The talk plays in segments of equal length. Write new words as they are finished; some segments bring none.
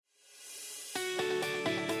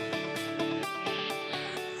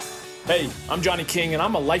Hey, I'm Johnny King, and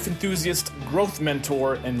I'm a life enthusiast, growth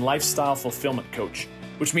mentor, and lifestyle fulfillment coach,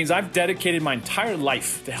 which means I've dedicated my entire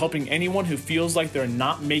life to helping anyone who feels like they're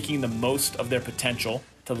not making the most of their potential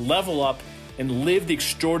to level up and live the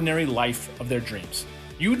extraordinary life of their dreams.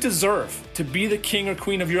 You deserve to be the king or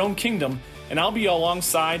queen of your own kingdom, and I'll be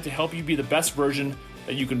alongside to help you be the best version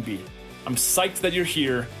that you can be. I'm psyched that you're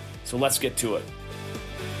here, so let's get to it.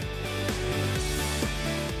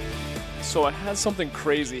 So I had something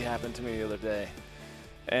crazy happen to me the other day,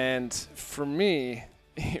 and for me,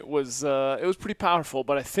 it was pretty powerful.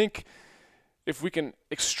 But I think if we can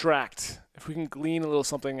glean a little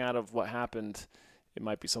something out of what happened, it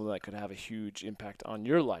might be something that could have a huge impact on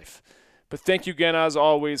your life. But thank you again, as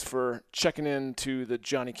always, for checking in to the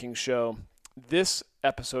Johnny King Show. This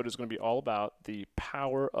episode is going to be all about the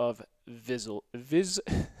power of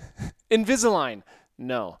Invisalign.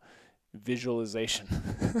 No, visualization.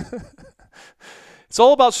 It's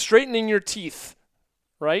all about straightening your teeth,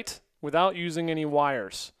 right? Without using any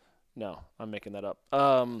wires. No, I'm making that up.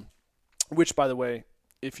 Which, by the way,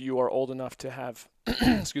 if you are old enough to have,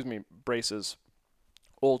 braces,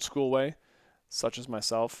 old school way, such as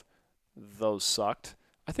myself, those sucked.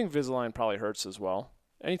 I think Invisalign probably hurts as well.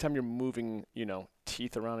 Anytime you're moving,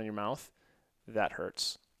 teeth around in your mouth, that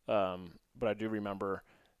hurts. But I do remember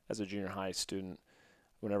as a junior high student,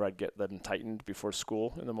 whenever I'd get them tightened before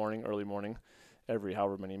school in the morning, early morning, every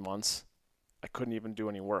however many months, I couldn't even do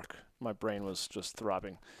any work. My brain was just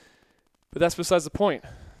throbbing. But that's besides the point.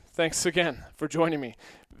 Thanks again for joining me.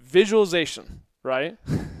 Visualization, right?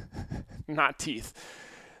 Not teeth.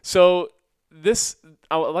 So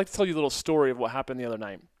I would like to tell you a little story of what happened the other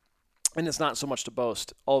night. And it's not so much to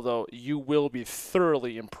boast, although you will be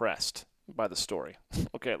thoroughly impressed by the story.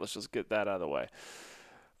 Okay, let's just get that out of the way.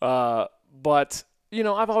 But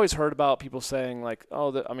I've always heard about people saying like,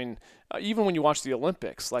 even when you watch the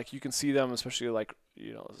Olympics, like you can see them, especially like,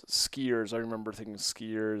 skiers. I remember thinking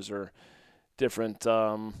skiers or different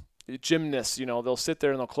gymnasts, they'll sit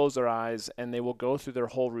there and they'll close their eyes and they will go through their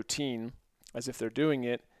whole routine as if they're doing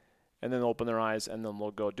it, and then they'll open their eyes and then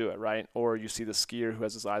they'll go do it, right? Or you see the skier who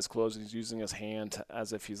has his eyes closed and he's using his hand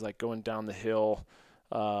as if he's like going down the hill,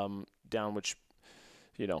 down which,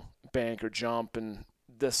 bank or jump, and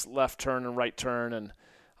this left turn and right turn. And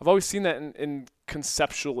I've always seen that in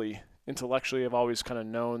conceptually, intellectually, I've always kind of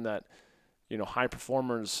known that, high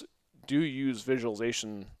performers do use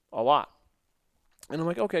visualization a lot. And I'm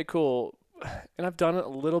like, okay, cool. And I've done it a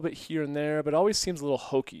little bit here and there, but it always seems a little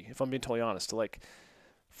hokey, if I'm being totally honest, to like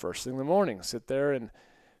first thing in the morning, sit there and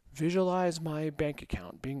visualize my bank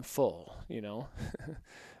account being full,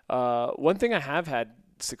 One thing I have had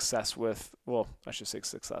success with,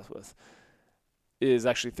 is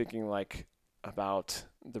actually thinking like about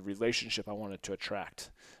the relationship I wanted to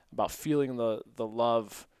attract, about feeling the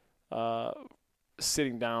love,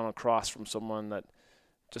 sitting down across from someone that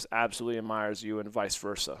just absolutely admires you and vice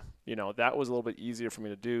versa. That was a little bit easier for me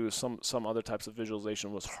to do. Some other types of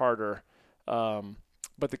visualization was harder.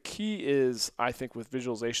 But the key is, I think, with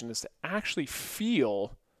visualization is to actually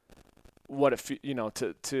feel what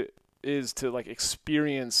to like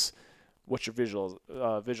experience what you're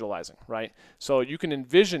visualizing, right? So you can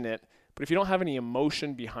envision it, but if you don't have any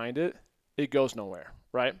emotion behind it, it goes nowhere,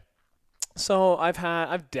 right? So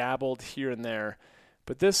I've dabbled here and there,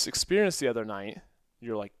 but this experience the other night,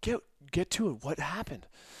 you're like, get to it. What happened?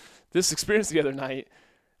 This experience the other night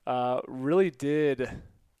really did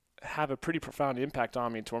have a pretty profound impact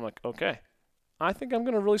on me to where I'm like, okay, I think I'm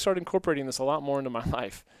going to really start incorporating this a lot more into my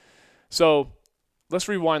life. So let's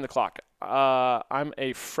rewind the clock. I'm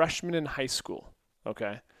a freshman in high school,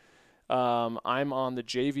 okay? I'm on the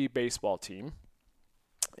JV baseball team,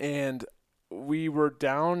 and we were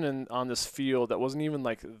down on this field that wasn't even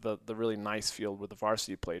like the really nice field where the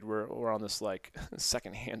varsity played. We're on this like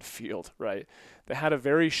secondhand field, right? They had a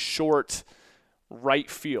very short right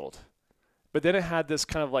field, but then it had this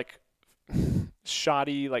kind of like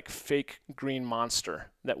shoddy, like fake green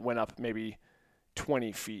monster that went up maybe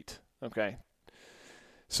 20 feet, okay?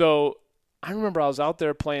 So I remember I was out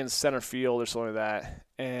there playing center field or something like that,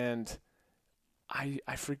 and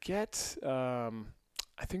I forget,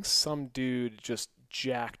 I think some dude just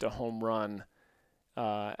jacked a home run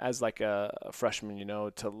as like a freshman,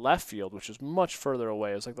 to left field, which is much further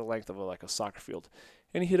away. It was like the length of a soccer field,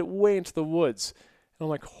 and he hit it way into the woods. And I'm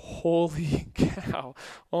like, holy cow,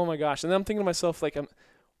 oh my gosh. And then I'm thinking to myself, like,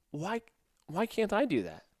 why can't I do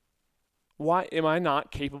that? Why am I not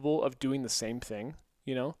capable of doing the same thing,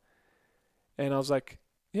 And I was like,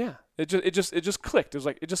 yeah, it just clicked. It was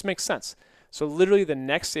like, it just makes sense. So literally the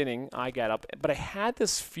next inning I got up, but I had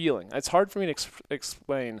this feeling. It's hard for me to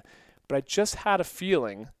explain, but I just had a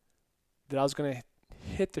feeling that I was going to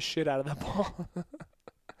hit the shit out of that ball.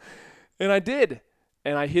 And I did.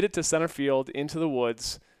 And I hit it to center field into the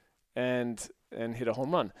woods and hit a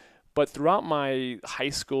home run. But throughout my high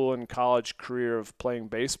school and college career of playing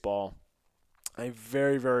baseball, I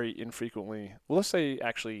very, very infrequently, well, let's say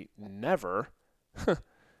actually never,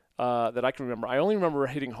 that I can remember. I only remember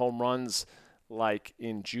hitting home runs like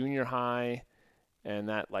in junior high, and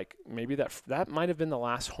that like maybe that might have been the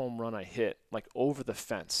last home run I hit, like over the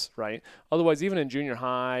fence, right? Otherwise, even in junior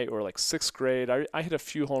high or like 6th grade, I hit a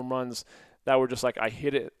few home runs that were just like I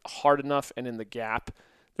hit it hard enough and in the gap.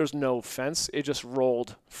 There's no fence. It just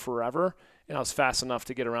rolled forever, and I was fast enough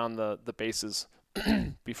to get around the bases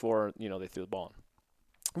before, they threw the ball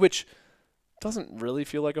in, which doesn't really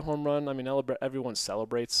feel like a home run. I mean, everyone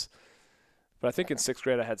celebrates, but I think in 6th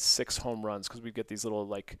grade I had 6 home runs because we'd get these little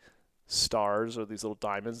like stars or these little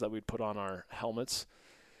diamonds that we'd put on our helmets.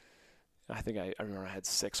 I think I remember I had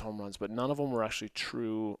 6 home runs, but none of them were actually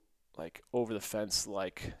true, like over the fence,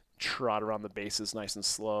 like trot around the bases nice and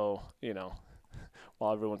slow,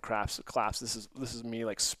 while everyone claps. This is me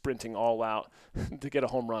like sprinting all out to get a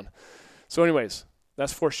home run. So anyways,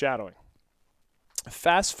 that's foreshadowing.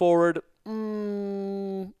 Fast forward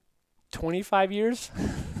 25 years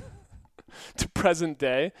to present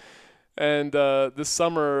day. And this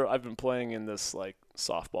summer I've been playing in this like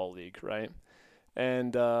softball league, right?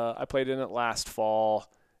 And I played in it last fall,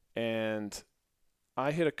 and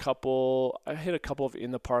I hit a couple of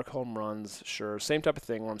in the park home runs, sure. Same type of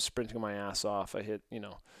thing where I'm sprinting my ass off. I hit,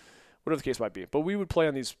 whatever the case might be. But we would play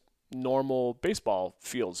on these normal baseball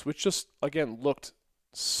fields, which just again looked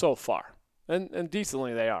so far. And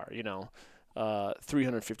decently they are,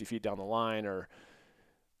 350 feet down the line, or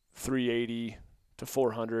 380 to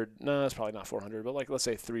 400. No, it's probably not 400, but like let's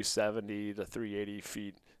say 370 to 380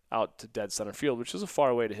 feet out to dead center field, which is a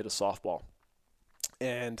far way to hit a softball.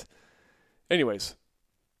 And anyways,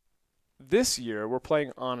 this year we're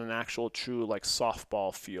playing on an actual true like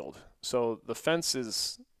softball field. So the fence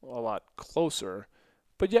is a lot closer,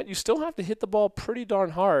 but yet you still have to hit the ball pretty darn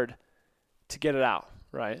hard to get it out,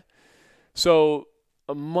 right? So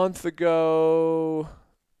a month ago,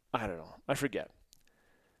 I don't know, I forget.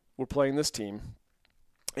 We're playing this team,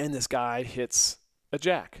 and this guy hits a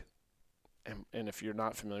jack. And if you're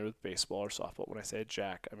not familiar with baseball or softball, when I say a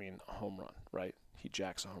jack, I mean a home run, right? He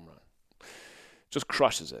jacks a home run. Just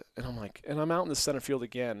crushes it. And I'm like, and I'm out in the center field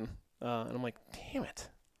again, and I'm like, damn it.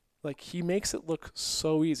 Like, he makes it look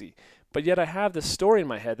so easy. But yet I have this story in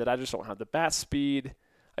my head that I just don't have the bat speed.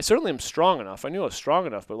 I certainly am strong enough. I knew I was strong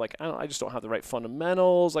enough, but like I just don't have the right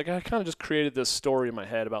fundamentals. Like, I kind of just created this story in my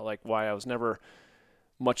head about like why I was never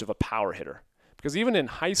much of a power hitter. Because even in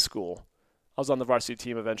high school, I was on the varsity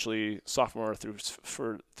team eventually sophomore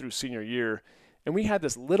through senior year, and we had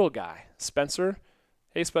this little guy, Spencer.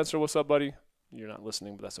 Hey Spencer, what's up, buddy? You're not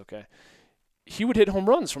listening, but that's okay. He would hit home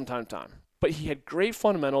runs from time to time, but he had great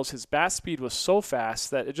fundamentals. His bat speed was so fast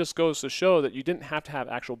that it just goes to show that you didn't have to have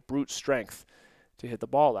actual brute strength to hit the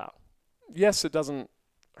ball out. Yes, it doesn't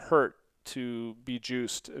hurt to be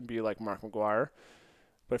juiced and be like Mark McGwire,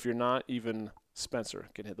 but if you're not, even Spencer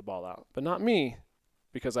can hit the ball out. But not me,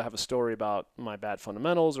 because I have a story about my bad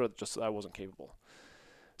fundamentals or just I wasn't capable.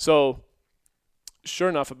 So sure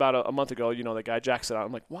enough, about a month ago, the guy jacks it out.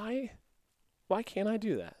 I'm like, why can't I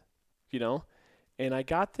do that? And I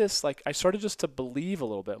got this, like, I started just to believe a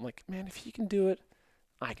little bit. I'm like, man, if he can do it,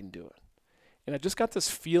 I can do it. And I just got this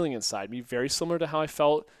feeling inside me, very similar to how I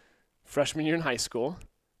felt freshman year in high school.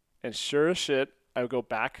 And sure as shit, I go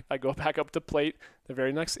back up to plate the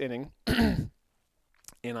very next inning, and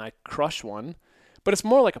I crush one. But it's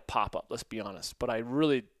more like a pop-up, let's be honest. But I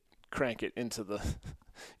really crank it into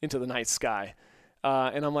the night sky.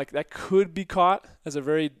 And I'm like, that could be caught as a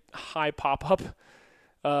very high pop-up.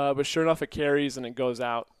 But sure enough, it carries and it goes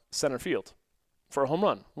out center field for a home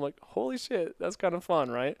run. I'm like, holy shit, that's kind of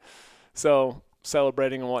fun, right? So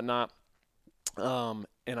celebrating and whatnot. And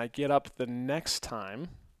I get up the next time,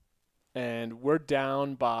 and we're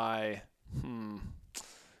down by, I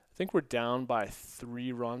think we're down by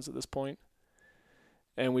 3 runs at this point.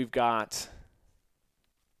 And we've got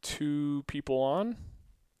 2 people on,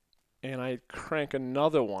 and I crank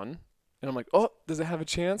another one, and I'm like, oh, does it have a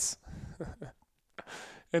chance?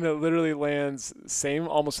 And it literally lands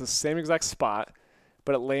almost the same exact spot,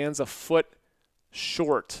 but it lands a foot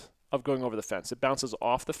short of going over the fence. It bounces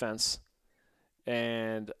off the fence,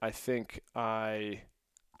 and I think I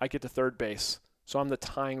get to third base. So I'm the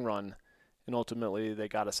tying run, and ultimately they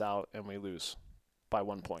got us out, and we lose by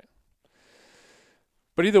 1 point.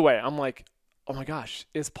 But either way, I'm like, oh my gosh,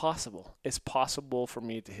 it's possible. It's possible for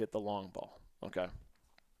me to hit the long ball, okay?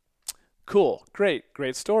 Cool. Great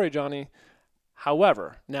story, Johnny.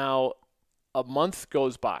 However, now a month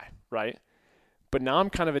goes by, right? But now I'm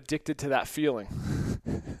kind of addicted to that feeling,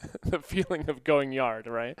 the feeling of going yard,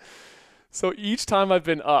 right? So each time I've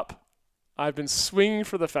been up, I've been swinging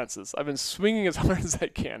for the fences. I've been swinging as hard as I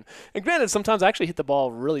can. And granted, sometimes I actually hit the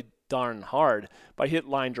ball really darn hard, but I hit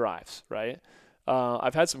line drives, right?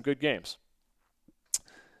 I've had some good games.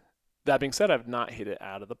 That being said, I've not hit it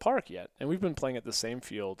out of the park yet. And we've been playing at the same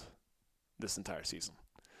field this entire season.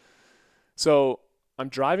 So I'm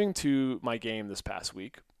driving to my game this past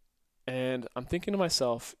week, and I'm thinking to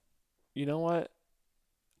myself, you know what?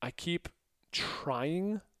 I keep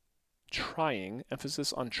trying,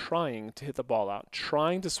 emphasis on trying to hit the ball out,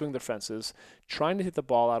 trying to swing the fences, trying to hit the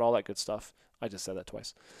ball out, all that good stuff. I just said that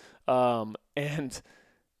twice. And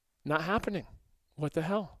not happening. What the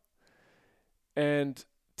hell? And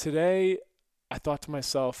today I thought to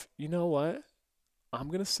myself, you know what? I'm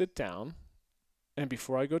going to sit down, and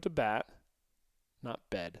before I go to bat, not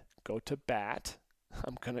bed, go to bat,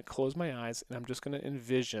 I'm going to close my eyes, and I'm just going to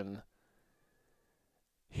envision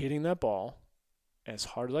hitting that ball as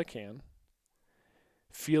hard as I can,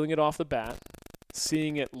 feeling it off the bat,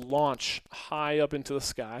 seeing it launch high up into the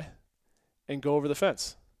sky, and go over the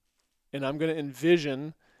fence. And I'm going to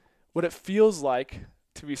envision what it feels like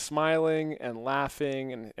to be smiling and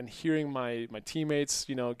laughing and hearing my teammates,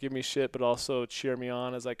 give me shit, but also cheer me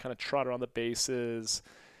on as I kind of trot around the bases,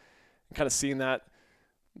 and kind of seeing that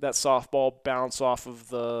softball bounce off of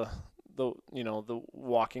the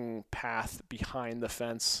walking path behind the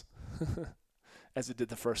fence as it did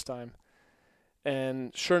the first time.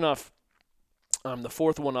 And sure enough, I'm the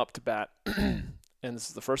fourth one up to bat, and this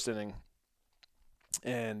is the first inning,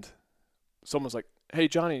 and someone's like, "Hey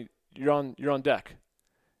Johnny, you're on deck."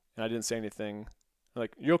 And I didn't say anything. I'm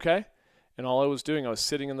like, "You okay?" And all I was doing, I was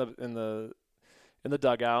sitting in the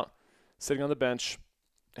dugout, sitting on the bench,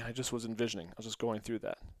 and I just was envisioning. I was just going through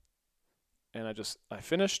that. And I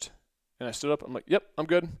finished, and I stood up. I'm like, "Yep, I'm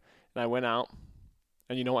good." And I went out,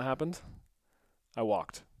 and you know what happened? I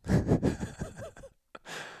walked.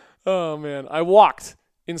 Oh, man. I walked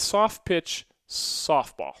in soft pitch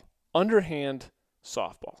softball, underhand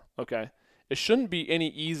softball, okay? It shouldn't be any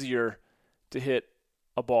easier to hit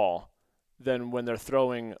a ball than when they're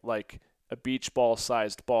throwing like a beach ball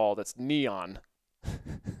sized ball that's neon,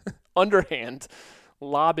 underhand,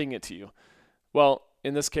 lobbing it to you. Well,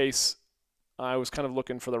 in this case, I was kind of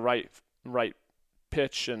looking for the right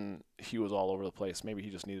pitch, and he was all over the place. Maybe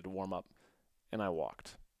he just needed to warm up, and I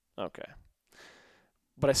walked. Okay.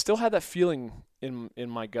 But I still had that feeling in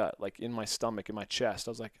my gut, like in my stomach, in my chest.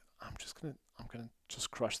 I was like, I'm gonna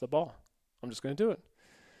just crush the ball. I'm just gonna do it.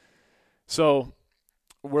 So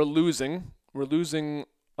we're losing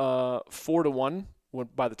 4-1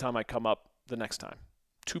 by the time I come up the next time.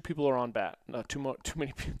 Two people are on bat. No, two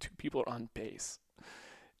people are on base.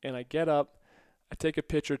 And I get up, I take a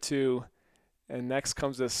pitch or two, and next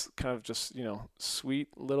comes this kind of just,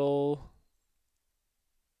 sweet little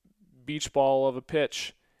beach ball of a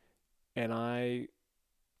pitch. And I,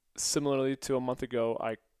 similarly to a month ago,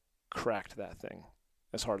 I cracked that thing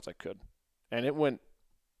as hard as I could. And it went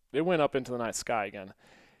up into the night sky again.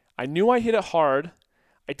 I knew I hit it hard.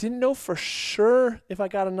 I didn't know for sure if I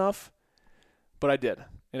got enough, but I did,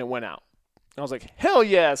 and it went out. I was like, hell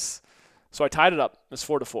yes! So I tied it up. It's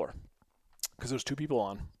 4-4 because there's two people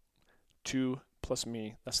on. 2 plus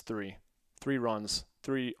me, that's 3. 3 runs,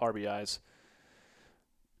 3 RBIs.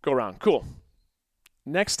 Go around. Cool.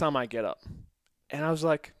 Next time I get up, and I was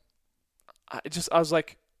like,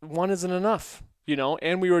 one isn't enough,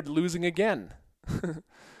 and we were losing again.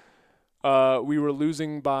 We were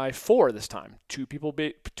losing by 4 this time. Two people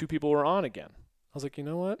were on again. I was like, you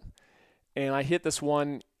know what? And I hit this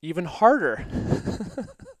one even harder.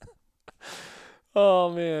 Oh,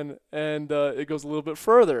 man. And it goes a little bit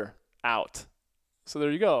further out. So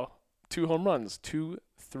there you go. 2 home runs. 2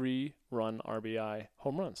 3-run RBI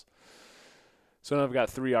home runs. So now I've got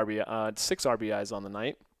 6 RBIs on the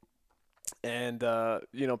night. And,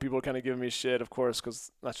 people are kind of giving me shit, of course,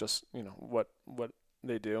 because that's just, what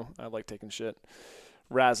they do. I like taking shit,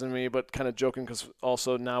 razzing me, but kind of joking because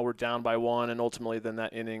also now we're down by 1, and ultimately then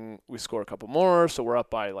that inning we score a couple more, so we're up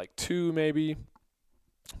by like 2 maybe.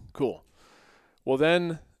 Cool. Well,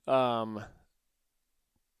 then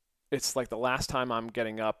it's like the last time I'm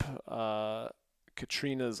getting up.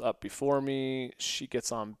 Katrina's up before me. She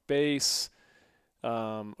gets on base.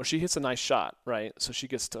 Or she hits a nice shot, right? So she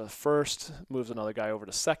gets to first, moves another guy over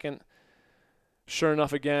to second. Sure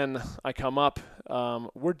enough, again, I come up.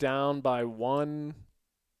 We're down by 1.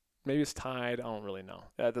 Maybe it's tied. I don't really know.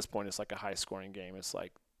 At this point, it's like a high-scoring game. It's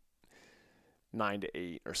like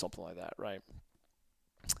 9-8 or something like that, right?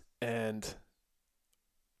 And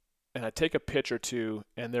I take a pitch or two,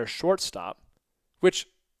 and their shortstop, which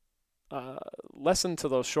lesson to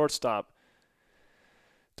those shortstop,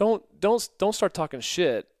 don't start talking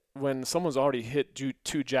shit when someone's already hit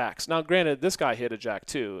 2 jacks. Now, granted, this guy hit a jack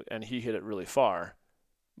too, and he hit it really far,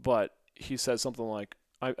 but he said something like,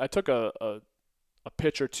 I took a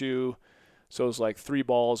pitch or two, so it was like 3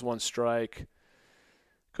 balls, 1 strike,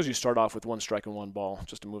 because you start off with 1 strike and 1 ball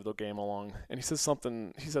just to move the game along. And he says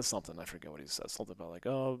something, I forget what he says, something about like,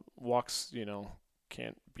 oh, walks,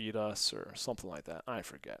 can't beat us or something like that. I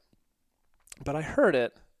forget. But I heard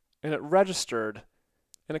it, and it registered,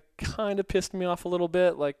 and it kind of pissed me off a little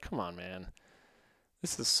bit. Like, come on, man.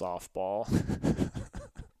 This is softball.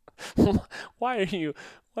 Why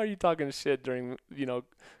are you talking shit during,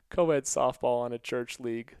 co-ed softball on a church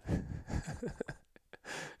league?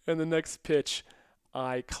 And the next pitch,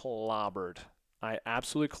 I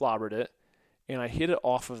absolutely clobbered it, and I hit it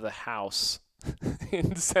off of the house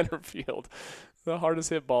in center field. The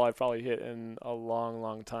hardest hit ball I probably hit in a long,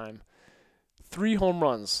 long time. 3 home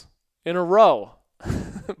runs in a row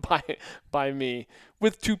by me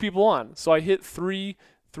with 2 people on. So I hit 3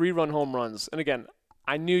 3-run home runs. And again,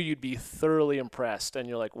 I knew you'd be thoroughly impressed, and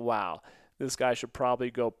you're like, wow, this guy should probably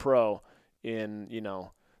go pro in,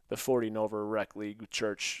 the 40 and over rec league,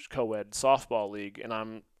 church, co-ed softball league.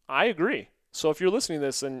 And I agree. So if you're listening to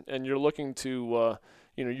this and you're looking to,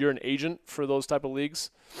 you're an agent for those type of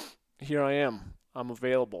leagues, here I am. I'm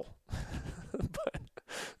available. But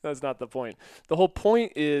that's not the point. The whole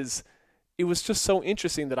point is, it was just so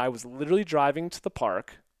interesting that I was literally driving to the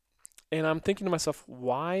park, and I'm thinking to myself,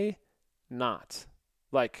 why not?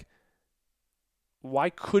 Like, why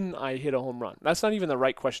couldn't I hit a home run? That's not even the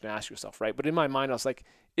right question to ask yourself, right? But in my mind, I was like,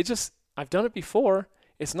 I've done it before.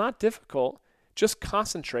 It's not difficult. Just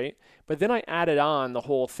concentrate. But then I added on the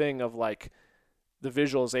whole thing of like the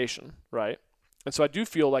visualization, right? And so I do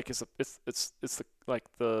feel like it's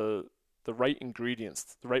the right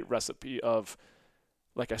ingredients, the right recipe of,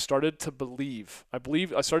 like, I started to believe.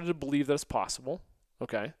 I started to believe that it's possible.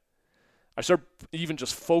 Okay. I started even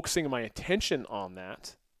just focusing my attention on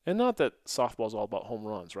that. And not that softball is all about home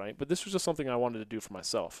runs, right? But this was just something I wanted to do for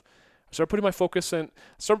myself. I started putting my focus on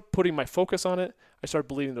it. I started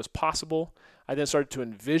believing it was possible. I then started to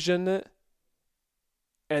envision it.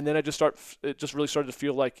 And then it just really started to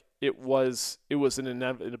feel like it was an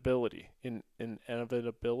inevitability.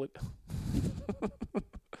 Inevitability.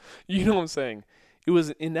 You know what I'm saying? It was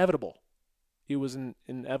inevitable. It was an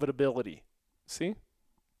inevitability. See?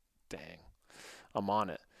 Dang. I'm on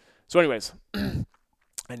it. So anyways,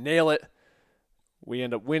 I nail it. We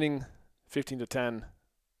end up winning 15-10.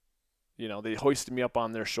 They hoisted me up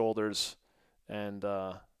on their shoulders. And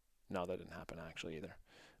no, that didn't happen actually either.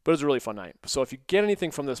 But it was a really fun night. So if you get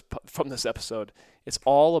anything from this episode, it's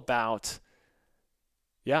all about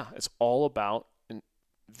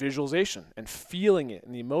visualization and feeling it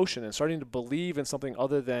and the emotion and starting to believe in something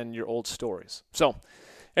other than your old stories. So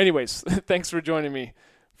anyways, thanks for joining me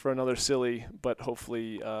for another silly but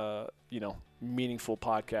hopefully meaningful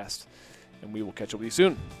podcast. And we will catch up with you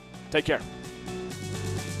soon. Take care.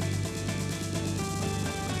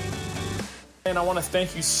 And I want to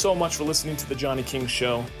thank you so much for listening to The Johnny King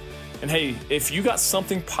Show. And hey, if you got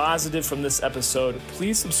something positive from this episode,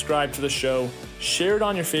 please subscribe to the show, share it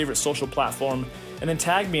on your favorite social platform, and then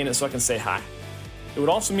tag me in it so I can say hi. It would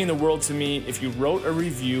also mean the world to me if you wrote a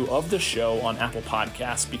review of the show on Apple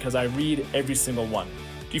Podcasts, because I read every single one.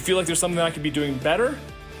 Do you feel like there's something that I could be doing better?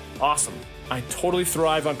 Awesome. I totally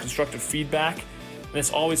thrive on constructive feedback, and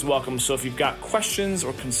it's always welcome. So if you've got questions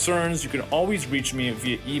or concerns, you can always reach me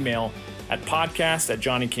via email at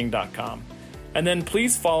podcast@johnnyking.com. And then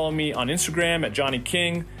please follow me on Instagram at Johnny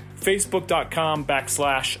King,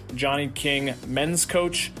 Facebook.com/Johnny King Men's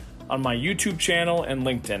Coach, on my YouTube channel and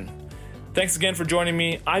LinkedIn. Thanks again for joining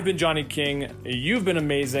me. I've been Johnny King. You've been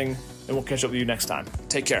amazing, and we'll catch up with you next time.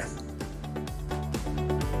 Take care.